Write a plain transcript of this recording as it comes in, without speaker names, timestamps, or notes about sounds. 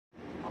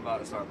I'm about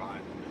to start buying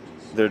them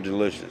bitches. They're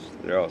delicious.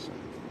 They're awesome.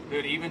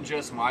 Dude, even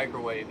just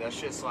microwave, that's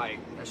just like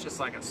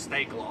a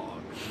steak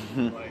log.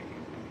 Like,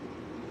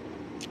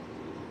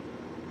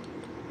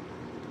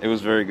 It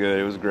was very good.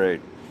 It was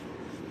great.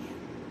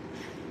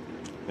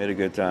 We had a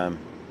good time.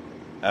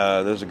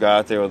 There's a guy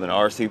out there with an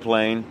RC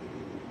plane.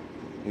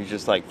 He's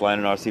just like flying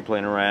an RC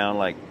plane around,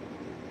 like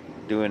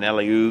doing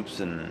alley-oops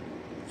and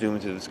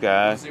zooming to the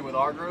sky. was he with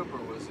our group or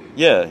was he?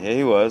 Yeah,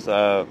 he was.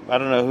 I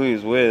don't know who he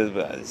was with,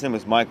 but his name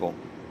was Michael,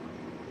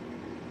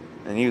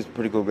 and he was a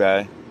pretty cool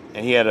guy.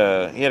 And he had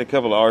a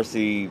couple of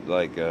RC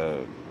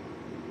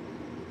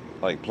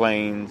like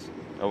planes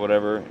or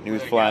whatever. And he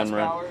was flying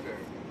around. Gas-powered, or?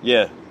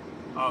 Yeah.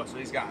 Oh, so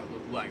he's got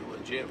like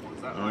legit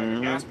ones. That like, Mhm.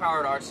 a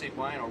gas-powered RC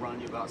plane will run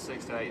you about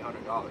 $600 to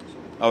 $800.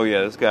 Oh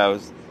yeah, this guy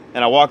was.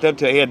 And I walked up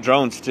to it. He had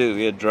drones too.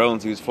 He had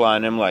drones. He was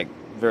flying them like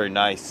very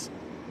nice,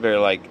 very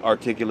like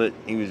articulate.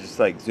 He was just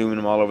like zooming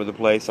them all over the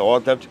place. I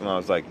walked up to him. I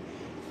was like,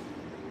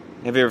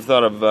 "Have you ever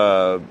thought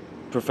of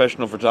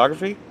professional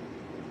photography?"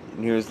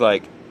 And he was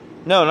like,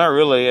 "No, not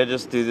really. I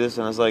just do this."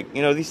 And I was like,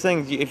 "You know, these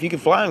things. If you can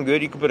fly them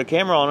good, you can put a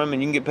camera on them,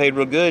 and you can get paid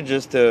real good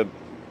just to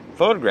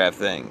photograph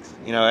things,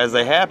 you know, as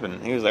they happen."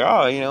 He was like,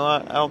 "Oh, you know, I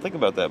don't think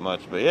about that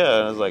much, but yeah."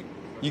 And I was like,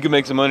 "You can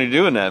make some money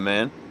doing that,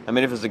 man. I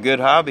mean, if it's a good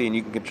hobby and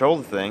you can control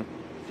the thing."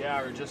 Yeah,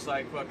 or just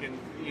like fucking,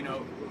 you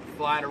know,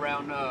 flying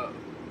around.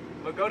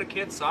 But go to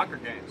kids' soccer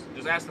games.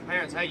 Just ask the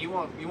parents, hey, you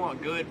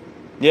want good?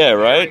 Yeah,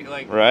 right.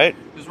 Like, right.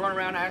 Just run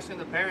around asking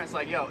the parents,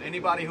 like, yo,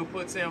 anybody who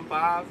puts in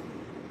 5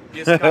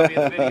 gets a copy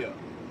of the video.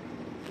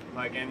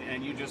 Like,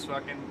 and you just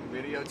fucking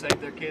videotape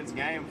their kid's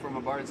game from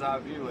a bird's eye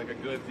view, like a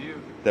good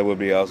view. That would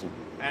be awesome.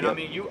 And Yep. I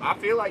mean, I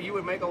feel like you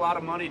would make a lot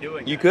of money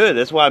doing You that. could.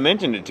 That's why I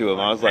mentioned it to him.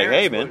 I was like,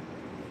 "Hey, Parents man,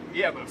 would-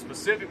 yeah, but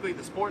specifically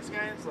the sports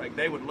games, like,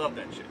 they would love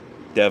that shit.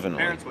 definitely."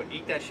 Parents would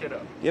eat that shit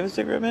up. You have a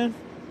cigarette, man?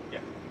 Yeah.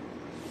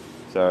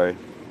 Sorry.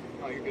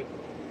 Oh, you're good.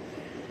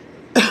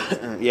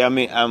 Yeah, I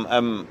mean,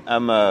 I'm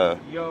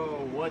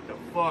Yo, what the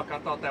fuck? I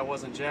thought that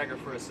wasn't Jagger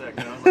for a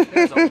second. I was like,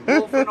 there's a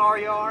wolf in our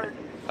yard?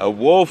 a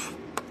wolf.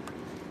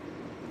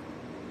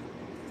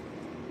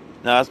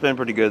 No, it's been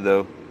pretty good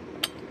though.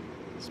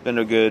 It's been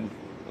a good.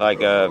 Like,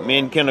 me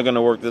and Ken are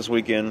gonna work this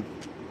weekend.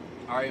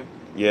 Are you?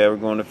 Yeah, we're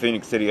going to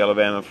Phoenix City,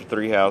 Alabama for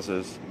 3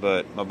 houses,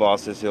 but my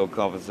boss says he'll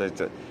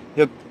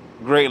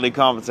greatly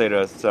compensate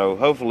us. So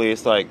hopefully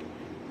it's like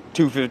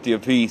 $250 a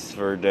piece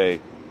for a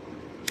day.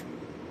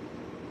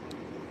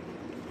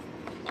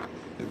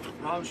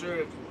 I'm sure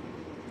if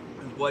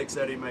Blake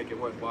said he'd make it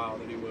worthwhile,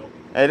 that he will.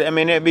 I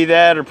mean, it'd be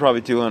that or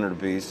probably 200 a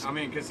piece. I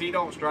mean, because he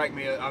don't strike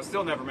me. I've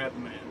still never met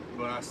the man,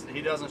 but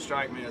he doesn't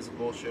strike me as a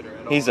bullshitter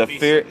at all. He's If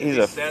he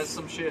he's says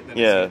some shit, then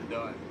yeah. it's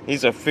done.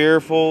 He's a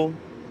fearful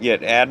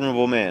yet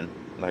admirable man.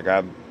 Like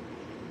I'm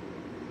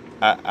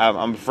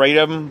afraid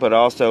of him, but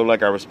also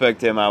like I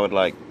respect him. I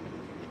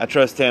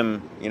trust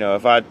him. You know,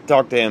 if I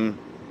talk to him,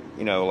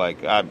 you know,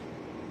 like I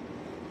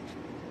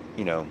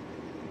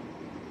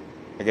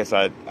guess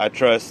I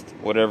trust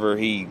whatever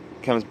he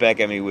comes back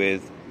at me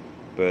with,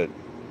 but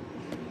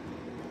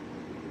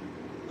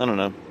I don't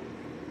know.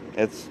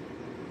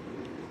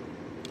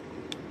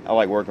 I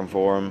like working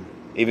for him.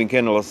 Even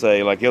Kendall will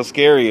say, like, he'll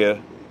scare you.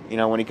 You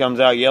know, when he comes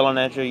out yelling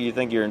at you, you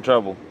think you're in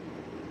trouble.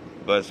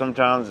 But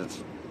sometimes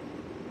it's,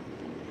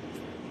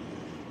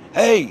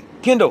 "Hey,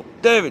 Kendall,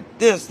 David,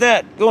 this,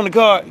 that, go in the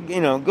car,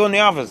 go in the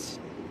office.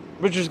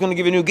 Richard's going to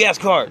give you a new gas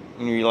card."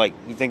 And you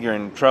think you're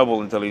in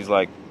trouble until he's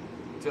like,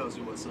 Tells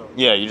you what's up.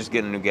 "Yeah, you're just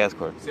getting a new gas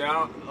card." See,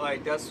 I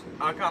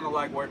kind of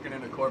like working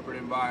in a corporate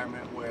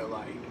environment where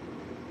like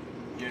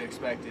you're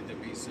expected to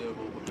be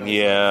civil. Because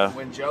Yeah. like,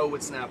 when Joe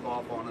would snap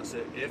off on us,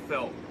 it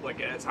felt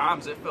like at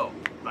times it felt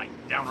like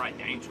downright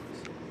dangerous.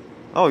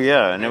 Oh,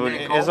 yeah, and And then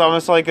it's Coleman.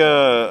 almost like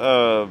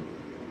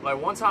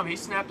Like one time he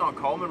snapped on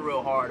Coleman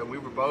real hard, and we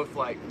were both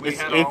like we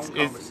had our own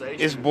conversation.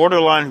 it's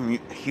borderline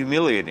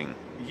humiliating.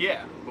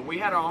 Yeah, but we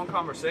had our own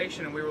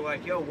conversation, and we were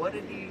like, "Yo, what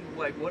did he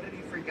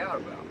freak out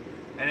about?"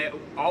 And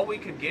all we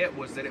could get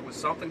was that it was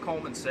something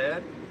Coleman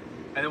said,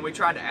 and then we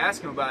tried to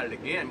ask him about it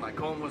again. Like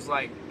Coleman was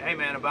like, "Hey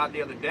man, about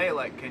the other day,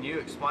 like, can you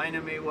explain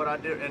to me what I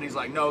did?" And he's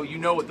like, "No, you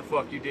know what the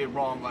fuck you did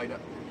wrong," like that,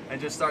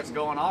 and just starts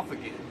going off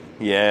again.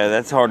 Yeah,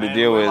 that's hard to And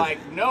deal we're with.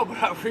 like, "No,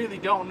 but I really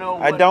don't know.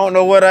 I don't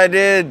know what I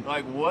did.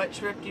 Like, what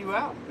tripped you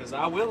out? Because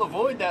I will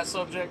avoid that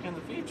subject in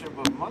the future,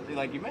 but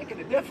like you're making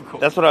it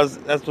difficult." That's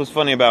what's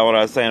funny about what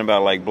I was saying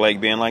about like Blake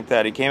being like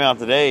that. He came out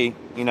today,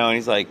 and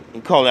he's like,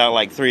 he called out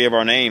like 3 of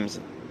our names,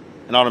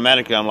 and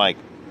automatically I'm like,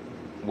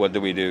 "What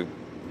did we do?"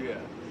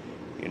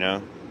 Yeah.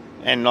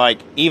 And like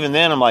even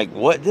then I'm like,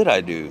 "What did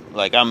I do?"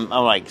 Like I'm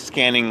like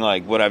scanning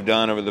like what I've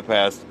done over the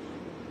past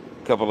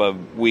couple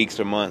of weeks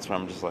or months, where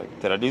I'm just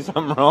like, did I do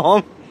something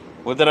wrong?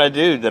 What did I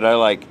do? Did I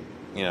like,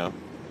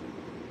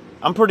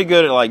 I'm pretty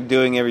good at like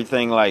doing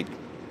everything like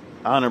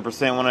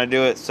 100% when I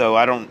do it, so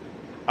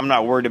I'm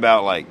not worried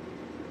about like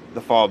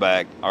the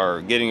fallback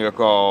or getting a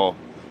call.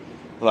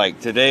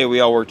 Like today we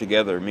all worked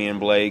together, me and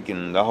Blake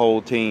and the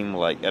whole team,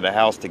 like at a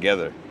house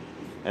together,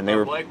 and they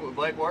were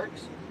Blake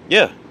works?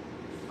 yeah.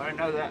 I didn't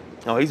know that.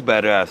 Oh, he's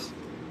badass.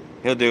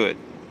 He'll do it.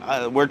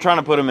 We're trying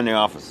to put him in the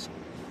office.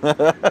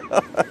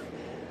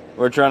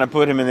 We're trying to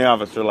put him in the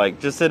office. We're like,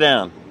 just sit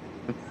down.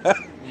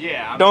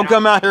 Yeah. Don't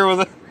come out here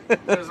with it.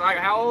 Cause like,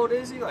 how old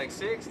is he? Like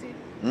 60?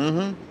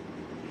 Mm-hmm.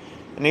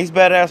 And he's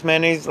badass,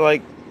 man. He's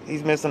like,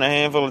 he's missing a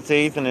handful of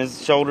teeth, and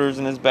his shoulders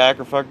and his back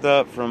are fucked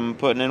up from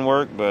putting in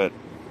work. But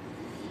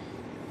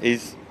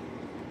he's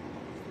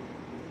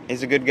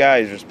a good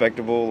guy. He's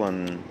respectable,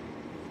 and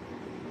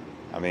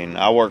I mean,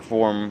 I work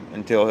for him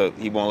until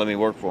he won't let me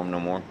work for him no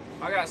more.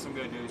 I got some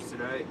good news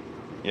today.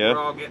 Yeah. We're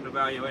all getting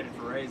evaluated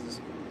for raises.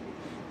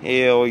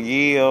 Hell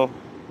yeah.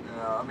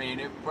 I mean,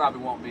 it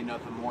probably won't be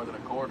nothing more than a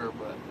quarter,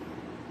 but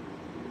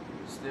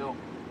still.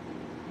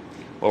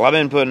 Well, I've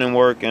been putting in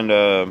work, and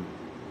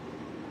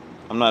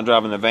I'm not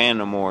driving the van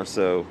no more,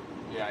 so.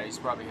 Yeah, he's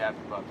probably happy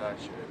about that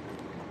shit.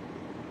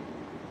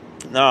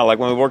 No, like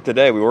when we worked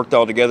today, we worked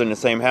all together in the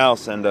same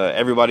house, and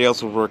everybody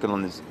else was working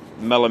on this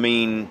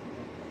melamine.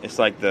 It's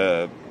like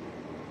the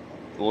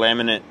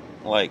laminate,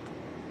 like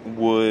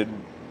wood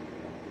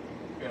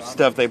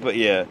stuff they put,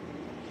 yeah.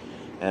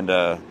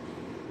 And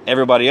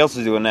everybody else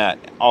was doing that,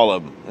 all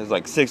of them. There's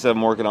like 6 of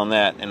them working on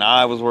that, and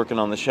I was working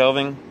on the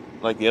shelving,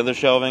 like the other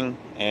shelving,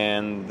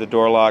 and the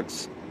door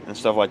locks and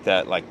stuff like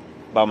that, like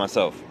by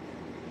myself.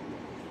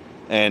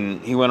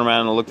 And he went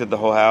around and looked at the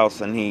whole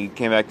house, and he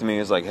came back to me and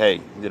was like, hey,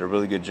 you did a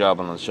really good job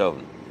on the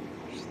shelving.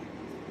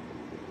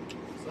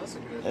 So that's a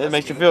good. It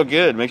makes you feel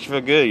good. Makes you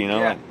feel good, you know?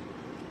 Yeah. Like,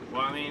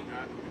 Well, I mean,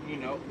 you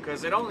know,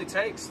 because it only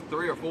takes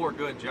 3 or 4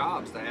 good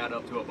jobs to add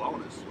up to a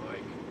bonus.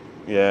 Like,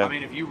 yeah. I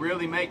mean, if you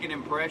really make an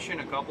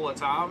impression a couple of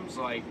times,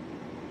 like,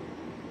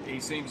 he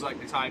seems like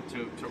the type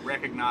to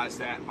recognize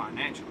that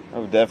financially.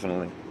 Oh,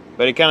 definitely.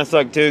 But it kind of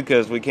sucked, too,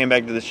 because we came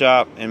back to the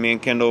shop, and me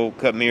and Kendall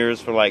cut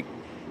mirrors for, like,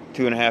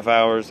 2.5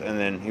 hours, and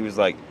then he was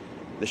like,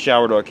 the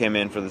shower door came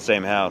in for the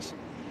same house.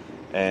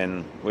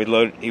 And we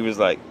loaded, he was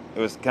like, it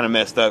was kind of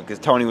messed up, because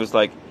Tony was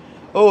like,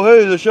 oh,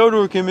 hey, the shower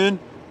door came in.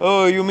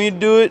 Oh, you want me to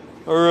do it?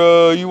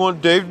 Or you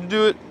want Dave to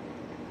do it?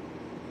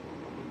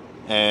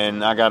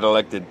 And I got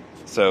elected.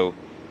 So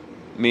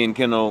me and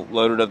Kendall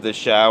loaded up this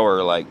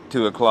shower like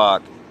 2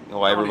 o'clock.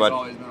 While everybody.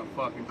 Tony's always been a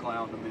fucking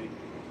clown to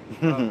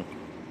me.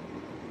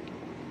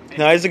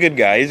 No, he's a good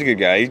guy. He's a good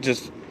guy.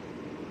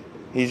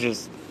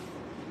 He's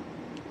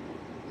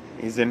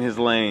in his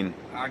lane.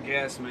 I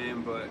guess,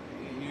 man, but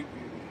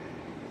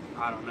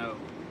I don't know.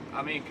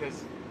 I mean,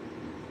 because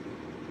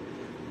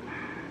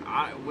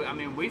I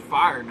mean, we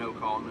fire no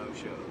call, no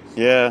shows.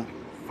 Yeah.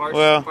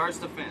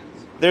 First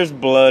offense. There's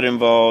blood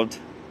involved,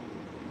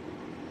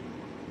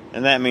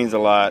 and that means a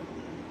lot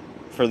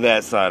for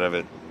that side of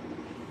it.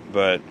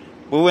 But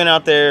we went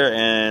out there,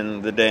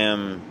 and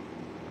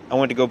I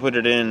went to go put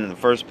it in the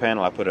first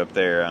panel I put up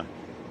there.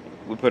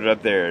 We put it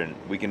up there, and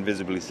we can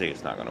visibly see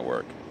it's not going to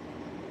work.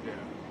 Yeah.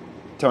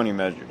 Tony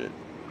measured it.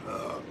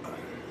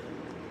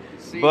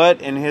 See,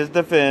 But in his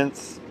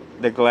defense,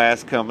 the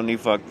glass company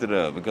fucked it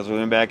up because we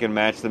went back and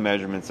matched the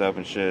measurements up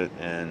and shit.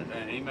 And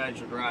he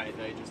measured right.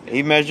 They just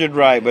he measured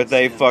right, but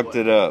they fucked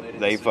it up. They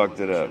They fucked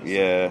it up,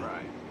 yeah.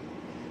 Right.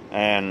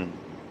 And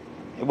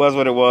it was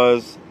what it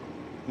was.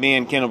 Me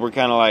and Kendall were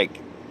kind of like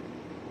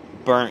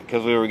burnt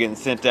because we were getting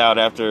sent out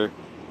after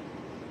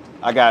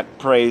I got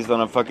praised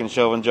on a fucking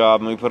shelving job,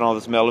 and we put all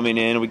this melamine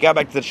in. We got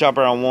back to the shop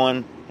around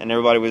 1, and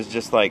everybody was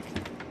just like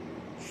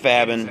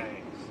fabbing,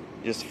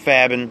 just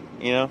fabbing,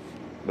 you know.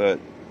 But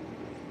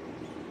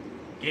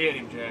Get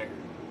him, Jagger.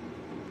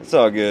 it's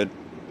all good.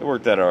 It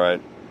worked out all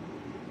right.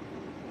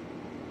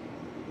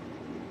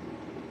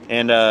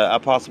 And I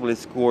possibly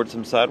scored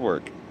some side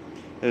work.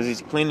 There's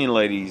these cleaning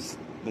ladies.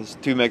 There's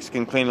 2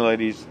 Mexican cleaning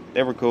ladies.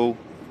 They were cool.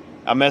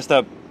 I messed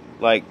up,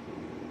 like,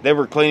 they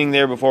were cleaning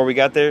there before we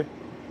got there.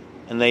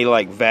 And they,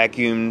 like,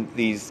 vacuumed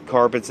these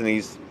carpets and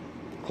these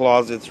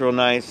closets real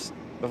nice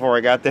before I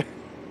got there.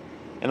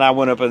 And I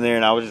went up in there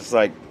and I was just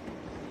like,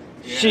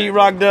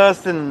 sheetrock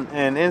dust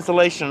and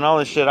insulation and all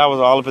this shit. I was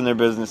all up in their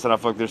business and I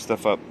fucked their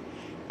stuff up.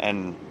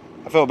 And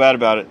I felt bad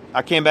about it.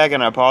 I came back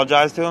and I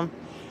apologized to them.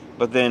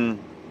 But then,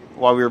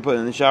 while we were putting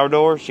in the shower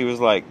door, she was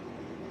like,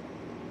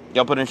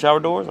 y'all put in shower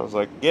doors? I was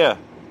like, yeah.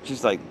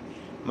 She's like,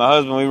 my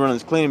husband, we run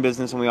this cleaning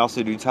business and we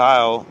also do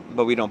tile,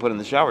 but we don't put in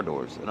the shower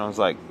doors. And I was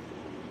like,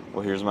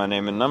 well, here's my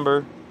name and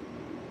number.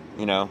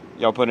 You know,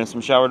 y'all put in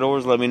some shower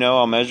doors, let me know,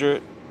 I'll measure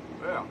it.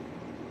 Yeah.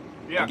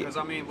 Yeah, because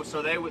I mean,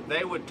 so they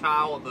would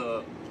tile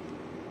the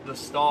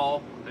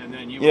stall and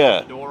then you would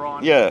put the door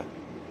on? Yeah.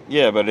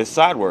 Yeah, but it's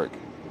side work.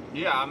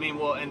 Yeah, I mean,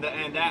 well, and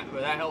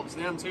that helps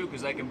them too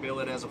because they can bill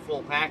it as a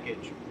full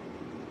package.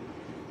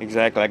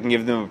 Exactly. I can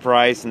give them a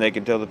price and they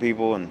can tell the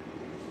people and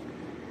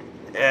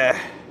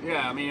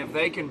yeah, I mean, if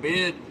they can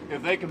bid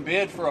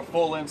for a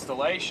full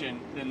installation,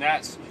 then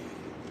that's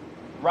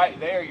right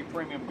there. Your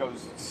premium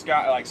goes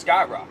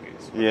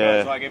skyrockets.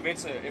 Yeah. Because, like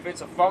if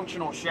it's a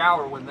functional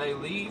shower when they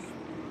leave,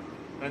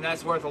 then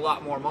that's worth a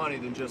lot more money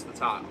than just the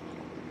tile.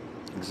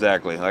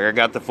 Exactly. Like I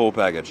got the full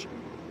package,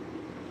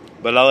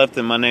 but I left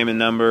them my name and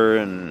number,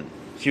 and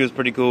she was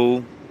pretty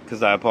cool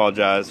because I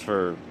apologized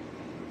for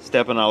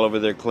stepping all over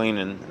their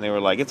cleaning. And they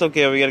were like, "It's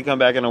okay. We got to come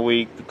back in a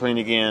week to clean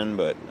again."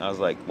 But I was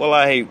like, "Well,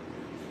 I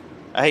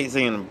hate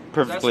seeing them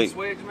perfectly." Is that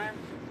some swigs, man?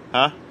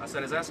 Huh? I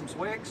said, is that some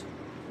swigs?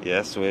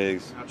 Yeah,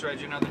 swigs. I'll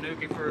trade you another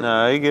Nuki for.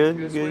 No, you good.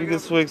 Good You good. swig You can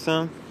of it? swig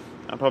some.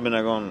 I'm probably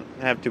not gonna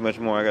have too much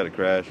more. I gotta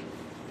crash.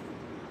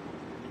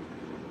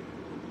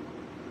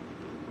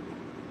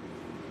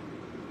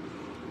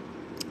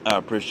 I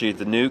appreciate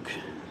the nuke.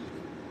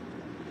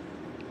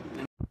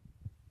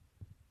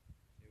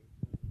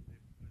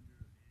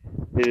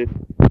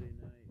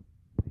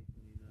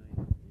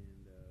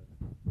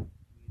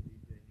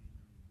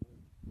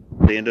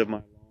 The end of my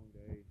long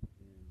day,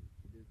 and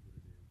it is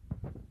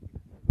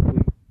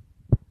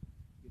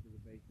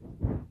what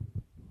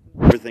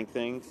it is. Everything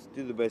things.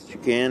 Do the best you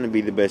can and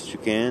be the best you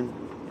can,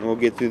 and we'll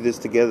get through this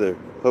together.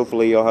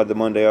 Hopefully, y'all have the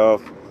Monday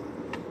off.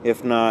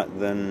 If not,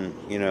 then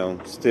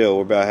still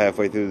we're about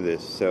halfway through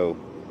this. So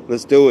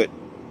let's do it.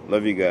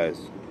 Love you guys.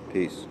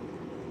 Peace.